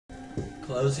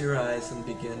Close your eyes and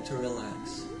begin to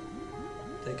relax.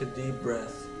 Take a deep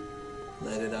breath.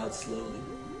 Let it out slowly.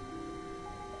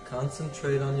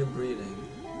 Concentrate on your breathing.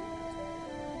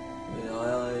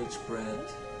 With each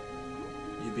breath,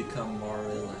 you become more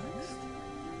relaxed.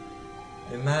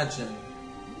 Imagine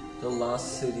the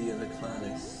lost city of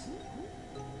Atlantis.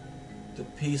 The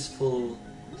peaceful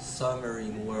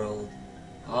submarine world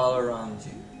all around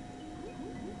you.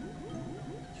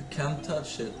 You can't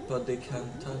touch it, but they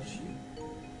can't touch you.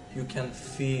 You can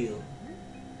feel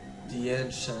the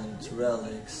ancient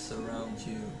relics around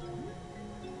you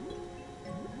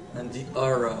and the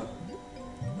aura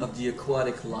of the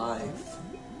aquatic life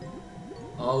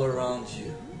all around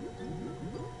you,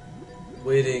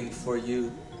 waiting for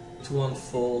you to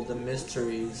unfold the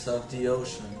mysteries of the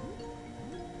ocean.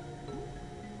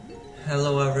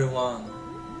 Hello everyone,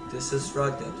 this is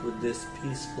rockdet with this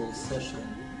peaceful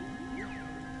session.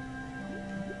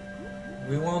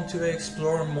 We want to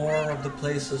explore more of the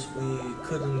places we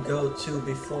couldn't go to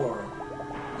before,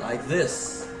 like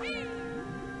this.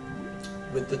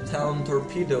 With the town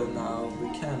torpedo now, we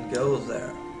can go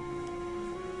there.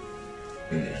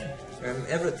 And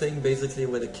everything basically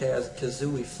with a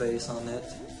Kazooie face on it,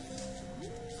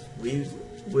 we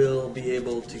will be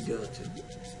able to go to.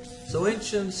 So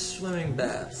ancient swimming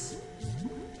baths.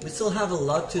 We still have a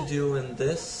lot to do in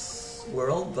this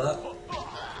world, but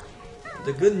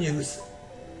the good news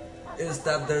is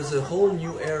that there's a whole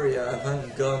new area I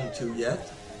haven't gone to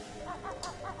yet.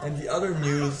 And the other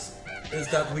news is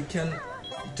that we can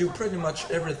do pretty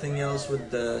much everything else with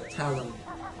the Talon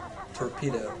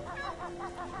torpedo.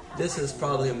 This is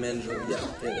probably a Banjo, yeah,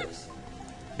 it is.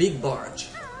 Big barge.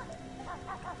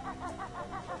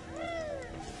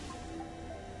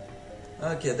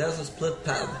 Okay, there's a split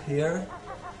pad here.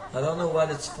 I don't know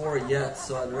what it's for yet,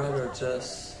 so I'd rather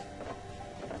just...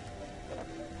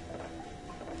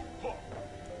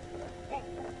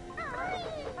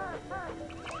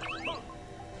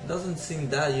 Doesn't seem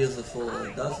that useful,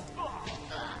 does it?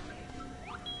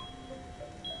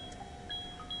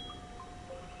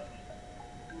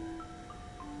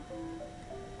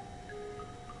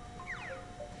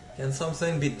 Can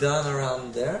something be done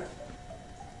around there?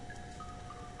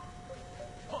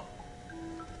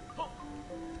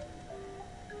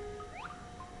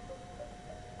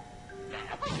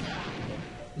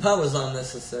 That was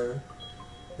unnecessary.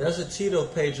 There's a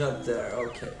Cheeto page up there,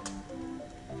 okay.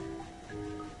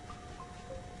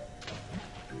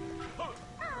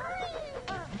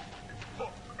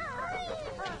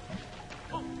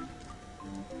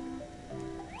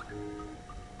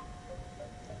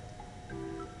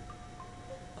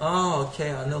 Oh,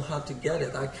 okay, I know how to get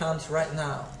it. I can't right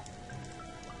now.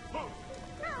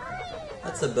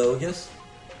 That's a bogus.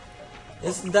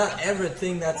 Isn't that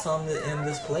everything that's in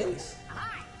this place?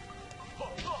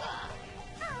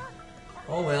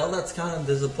 Oh well, that's kind of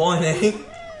disappointing.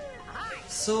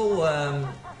 So,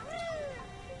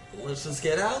 let's just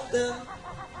get out then.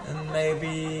 And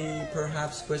maybe,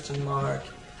 perhaps, question mark.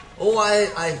 Oh,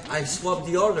 I swapped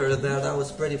the order there. That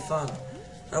was pretty fun.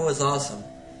 That was awesome.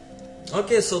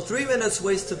 Okay, so 3 minutes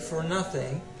wasted for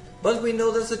nothing, but we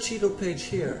know there's a Cheeto page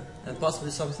here, and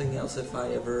possibly something else if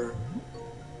I ever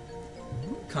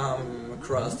come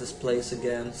across this place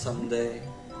again someday.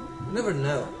 You never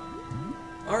know.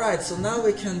 Alright, so now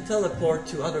we can teleport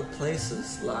to other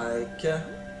places, like... can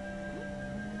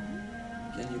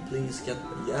you please get...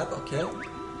 Yep, okay.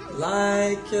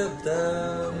 Like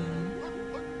the...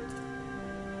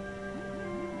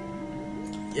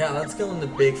 Yeah, let's go in the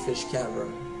Big Fish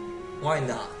Cavern. Why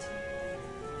not?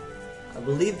 I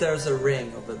believe there's a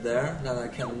ring over there that I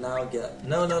can now get.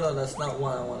 No, that's not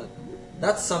what I wanted.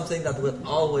 That's something that would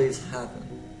always happen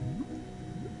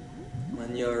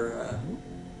when you're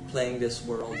playing this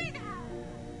world.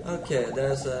 Okay,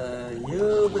 there's a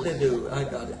you-ba-da-doo. I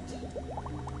got it.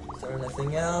 Is there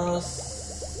anything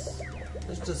else?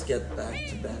 Let's just get back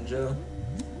to Banjo.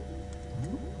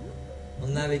 I'll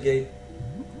navigate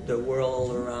the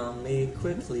world around me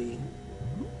quickly.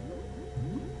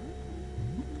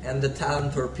 And the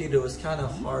Talon torpedo is kind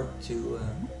of hard to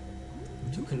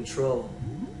control.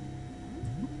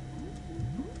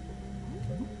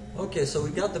 Okay, so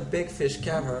we got the Big Fish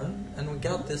Cavern, and we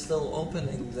got this little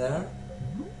opening there.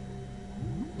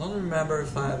 I don't remember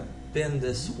if I've been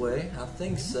this way. I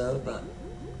think so, but...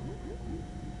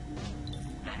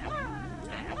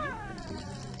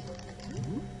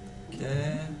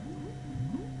 Okay...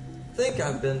 I think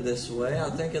I've been this way.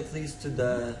 I think it leads to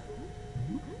the...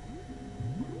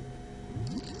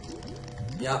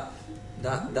 Yep,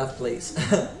 that place.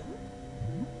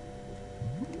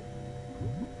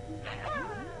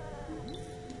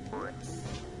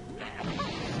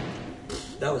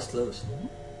 that was close.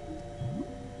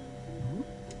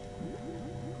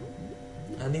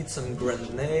 I need some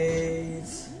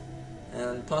grenades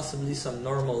and possibly some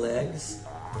normal eggs.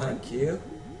 Thank you.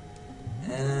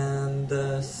 And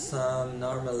some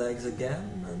normal eggs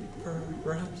again,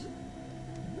 perhaps.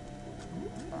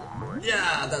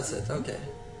 Yeah, that's it. Okay.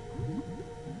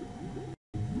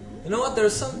 You know what?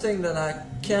 There's something that I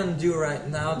can do right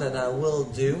now that I will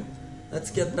do.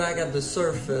 Let's get back at the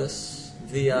surface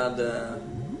via the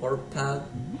orb pad.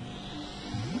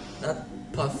 That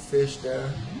puffish there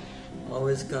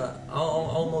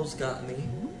almost got me.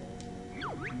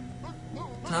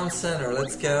 Town center,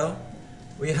 let's go.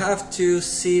 We have to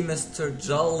see Mr.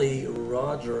 Jolly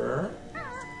Roger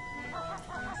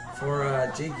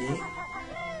for Jiggy.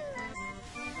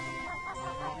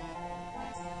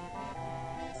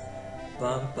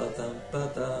 Bum ba dum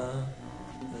ba da,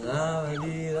 la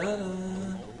di da da.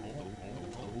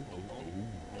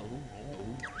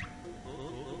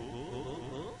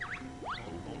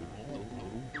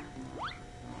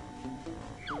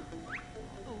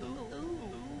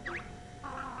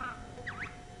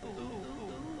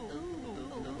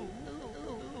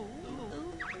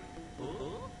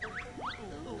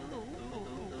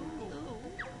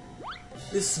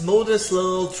 This modest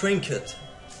little trinket.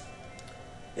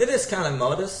 It is kind of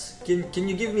modest. Can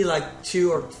you give me like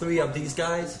 2 or 3 of these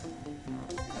guys?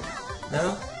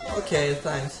 No? Okay,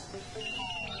 thanks.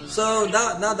 So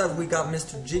now that we got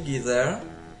Mr. Jiggy there,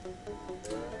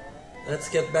 let's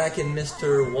get back in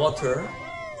Mr. Water.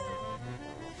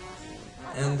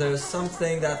 And there's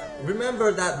something that...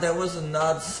 Remember that there was an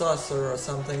odd saucer or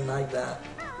something like that.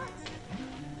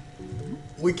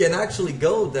 We can actually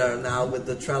go there now with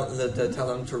the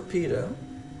Talon Torpedo.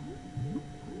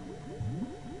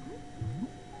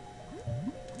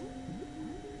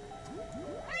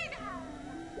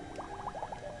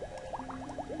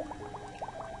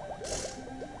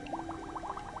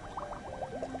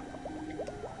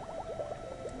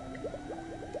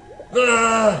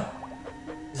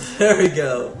 There we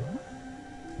go.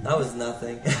 That was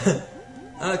nothing.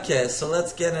 Okay, so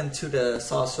let's get into the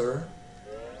saucer.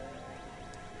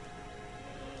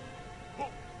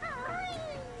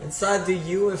 Inside the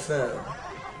UFO.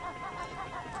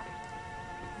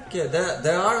 Okay,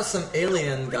 there are some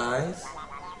alien guys.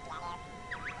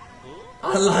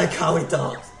 I like how he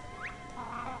talks.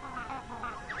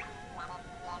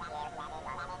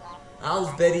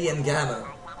 Alf, Betty, and Gamma.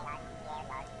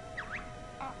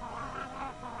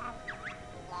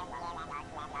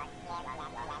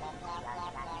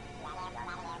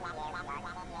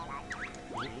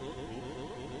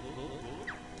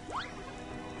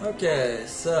 Okay,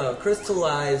 so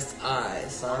crystallized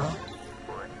eyes, huh?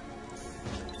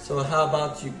 So how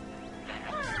about you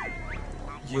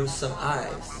use some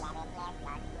eyes?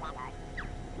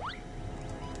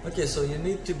 Okay, so you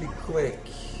need to be quick.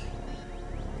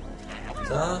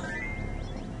 Da.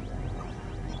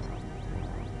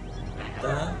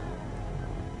 Da.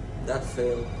 That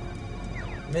failed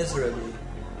miserably.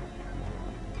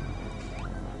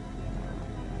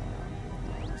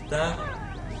 Da.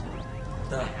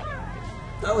 Da.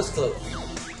 That was close.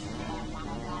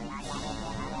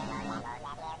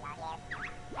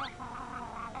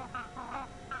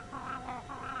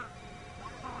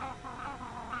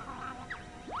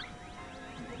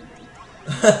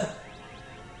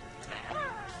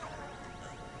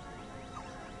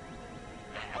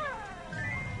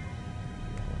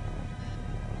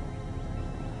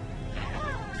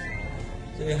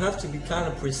 So you have to be kind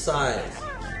of precise.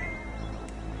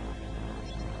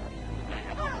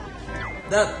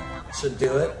 That should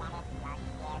do it.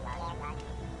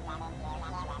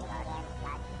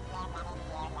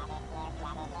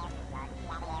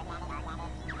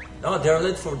 Oh, they're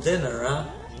lit for dinner, huh?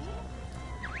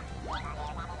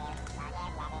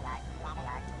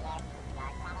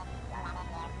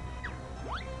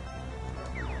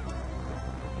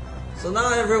 So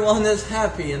now everyone is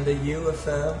happy in the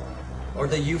UFO. Or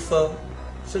the UFO.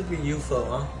 Should be UFO,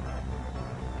 huh?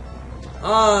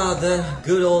 Ah, the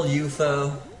good old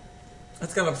UFO.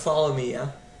 That's gonna follow me, huh?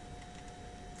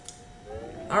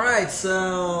 Alright,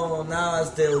 so now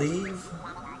as they leave.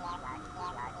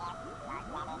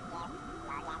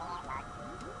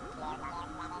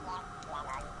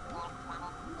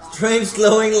 Strange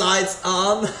glowing lights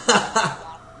on.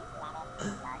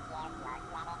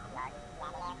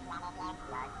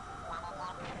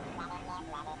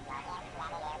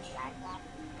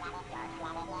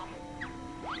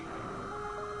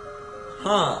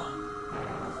 Huh.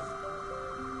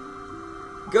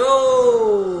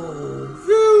 Go!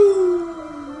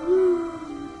 Woo!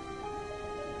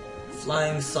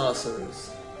 Flying saucers.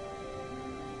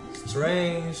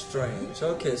 Strange, strange.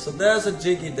 Okay, so there's a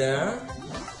Jiggy there.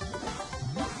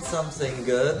 Something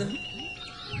good.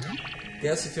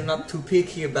 Guess if you're not too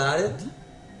picky about it,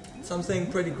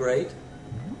 something pretty great.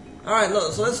 Alright,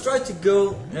 look, so let's try to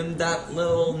go in that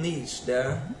little niche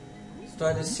there. Let's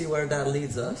try to see where that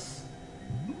leads us.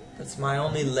 That's my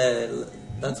only lead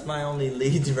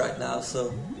right now,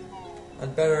 so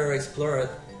I'd better explore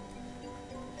it.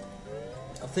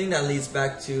 I think that leads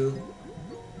back to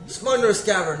Smuggler's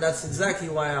Cavern. That's exactly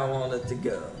why I wanted to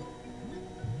go.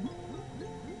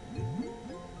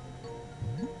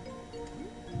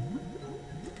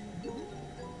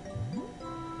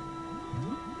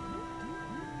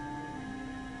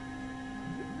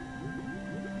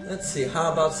 Let's see,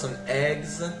 how about some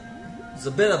eggs? There's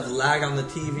a bit of lag on the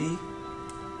TV.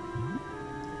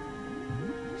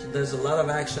 So there's a lot of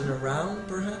action around,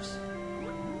 perhaps?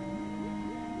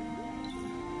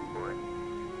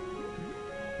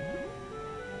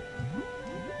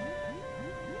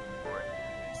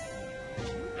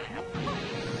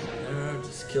 There,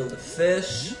 just kill the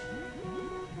fish.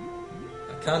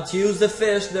 I can't use the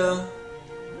fish though.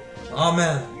 Oh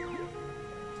man.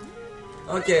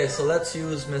 Okay, so let's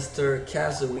use Mr.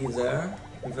 Kazooie there,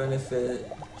 even if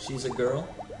she's a girl.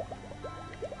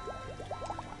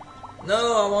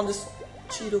 No, I want this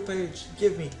Cheeto page.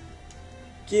 Give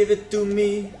it to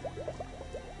me.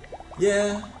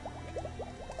 Yeah.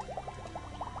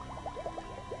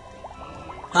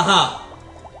 Haha.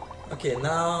 Okay,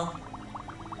 now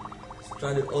let's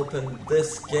try to open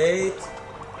this gate.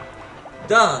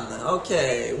 Done.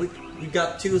 Okay, we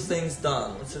got 2 things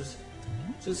done, which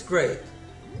is great.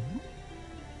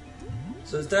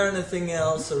 So is there anything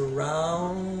else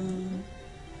around?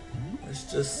 Let's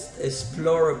just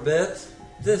explore a bit.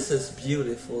 This is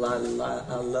beautiful. I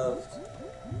love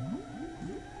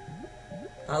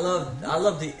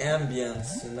the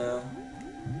ambience, you know.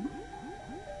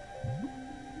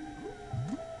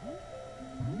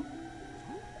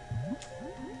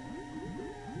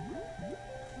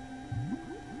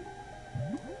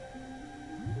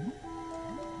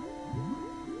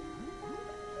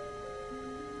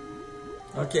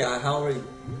 Okay, I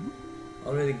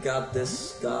already got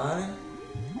this guy.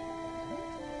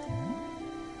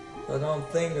 I don't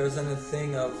think there's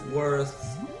anything of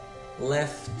worth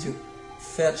left to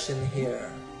fetch in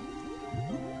here.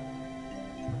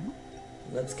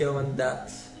 Let's go on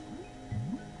that.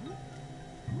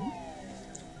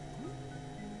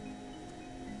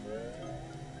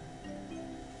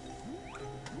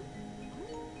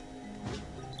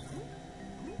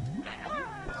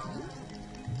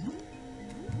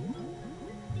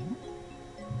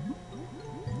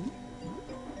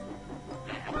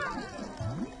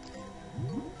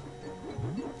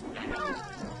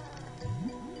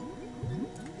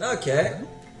 Okay,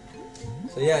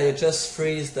 so yeah, you just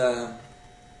freeze the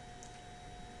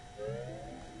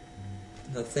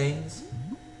things,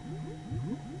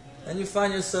 and you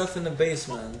find yourself in the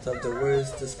basement of the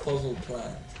waste disposal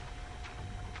plant.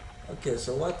 Okay,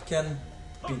 so what can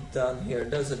be done here?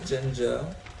 There's a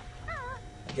Jinjo.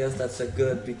 I guess that's a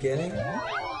good beginning.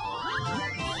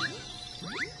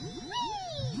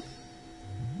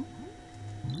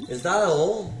 Is that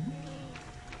all?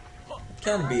 It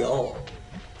can't be all.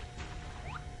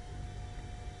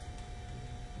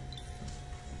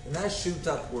 And I shoot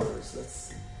upwards.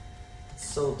 That's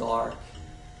so dark.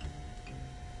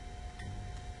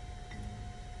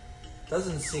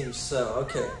 Doesn't seem so.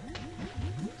 Okay.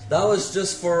 That was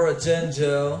just for a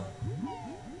Jinjo.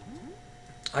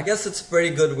 I guess it's a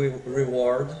pretty good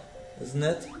reward, isn't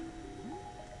it?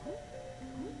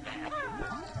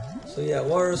 So yeah,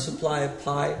 water supply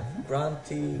pipe,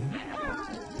 Grunty's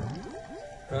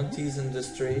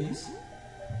Industries.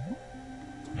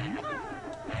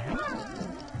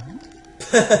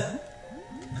 I'm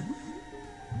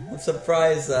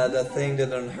surprised that thing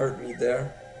didn't hurt me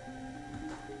there.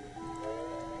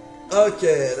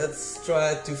 Okay, let's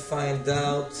try to find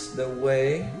out the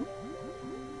way.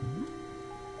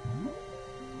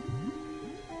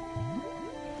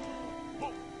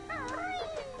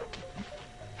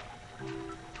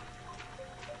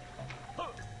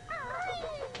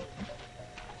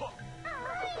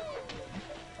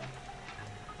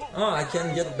 Oh, I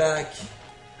can get back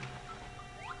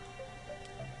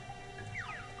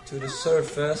to the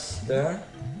surface there.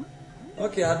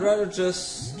 Okay, I'd rather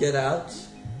just get out,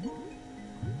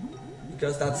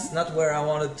 because that's not where I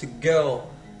wanted to go.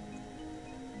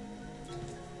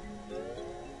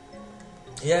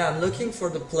 Yeah, I'm looking for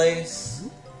the place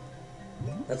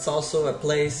that's also a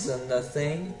place and a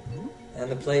thing, and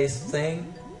a place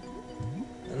thing,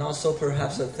 and also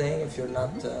perhaps a thing if you're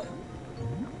not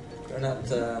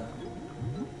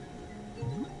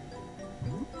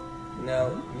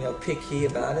picky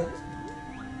about it.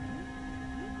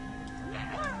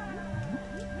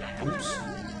 Oops.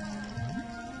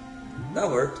 That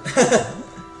worked.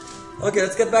 Okay,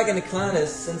 let's get back into Clannis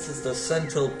since it's the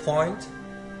central point.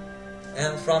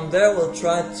 And from there we'll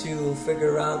try to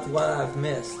figure out what I've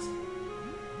missed.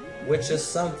 Which is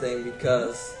something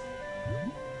because...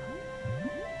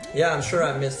 yeah, I'm sure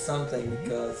I missed something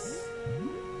because...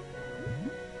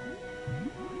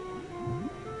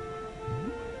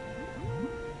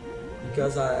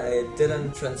 I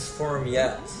didn't transform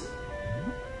yet.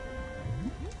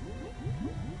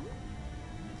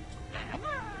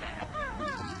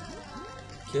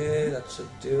 Okay, that should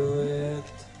do it.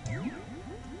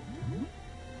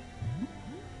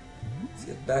 Let's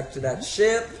get back to that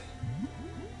ship.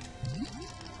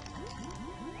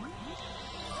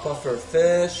 Puffer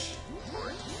fish.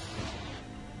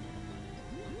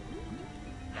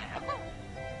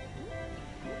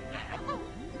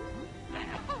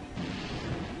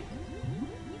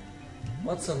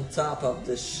 What's on top of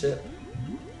this ship?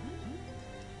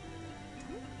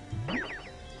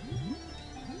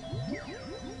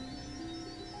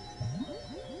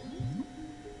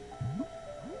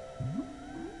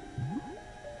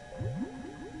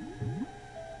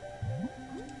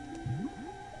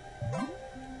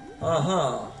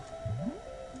 Uh-huh.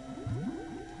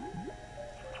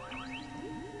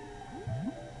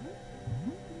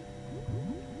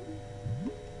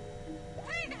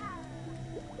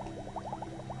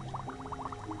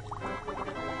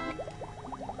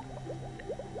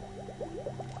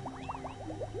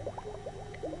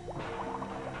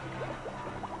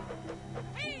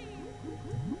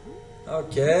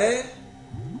 Okay.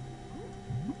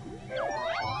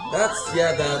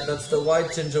 That's the white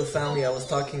Jinjo family I was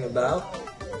talking about.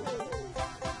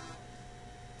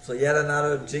 So yet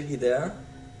another Jiggy there.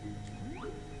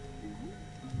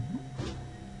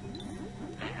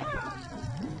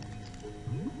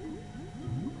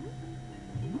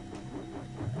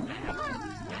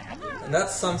 And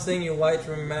that's something you might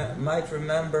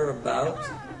remember about.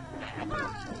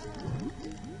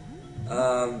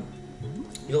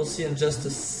 You'll see in just a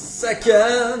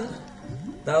second.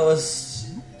 That was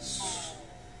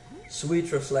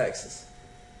sweet reflexes.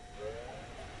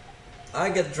 I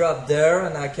get dropped there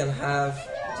and I can have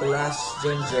the last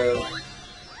Jinjo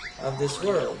of this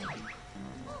world.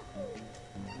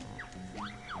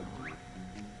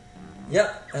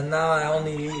 Yep, and now I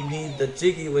only need the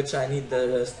Jiggy, which I need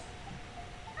the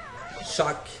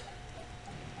shock,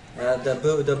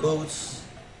 the boots,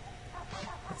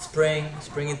 spring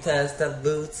and test, that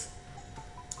boots.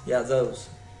 Yeah, those.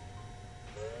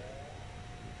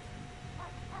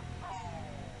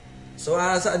 So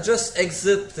as I just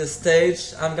exit this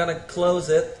stage, I'm gonna close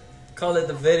it, call it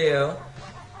a video,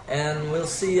 and we'll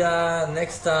see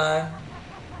next time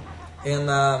in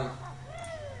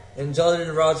Jolly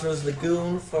Roger's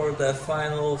Lagoon for the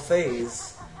final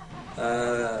phase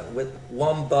with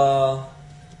Wamba.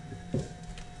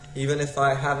 Even if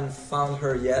I haven't found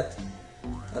her yet,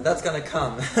 that's gonna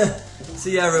come.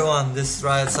 See you everyone. This is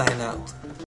Riot signing out.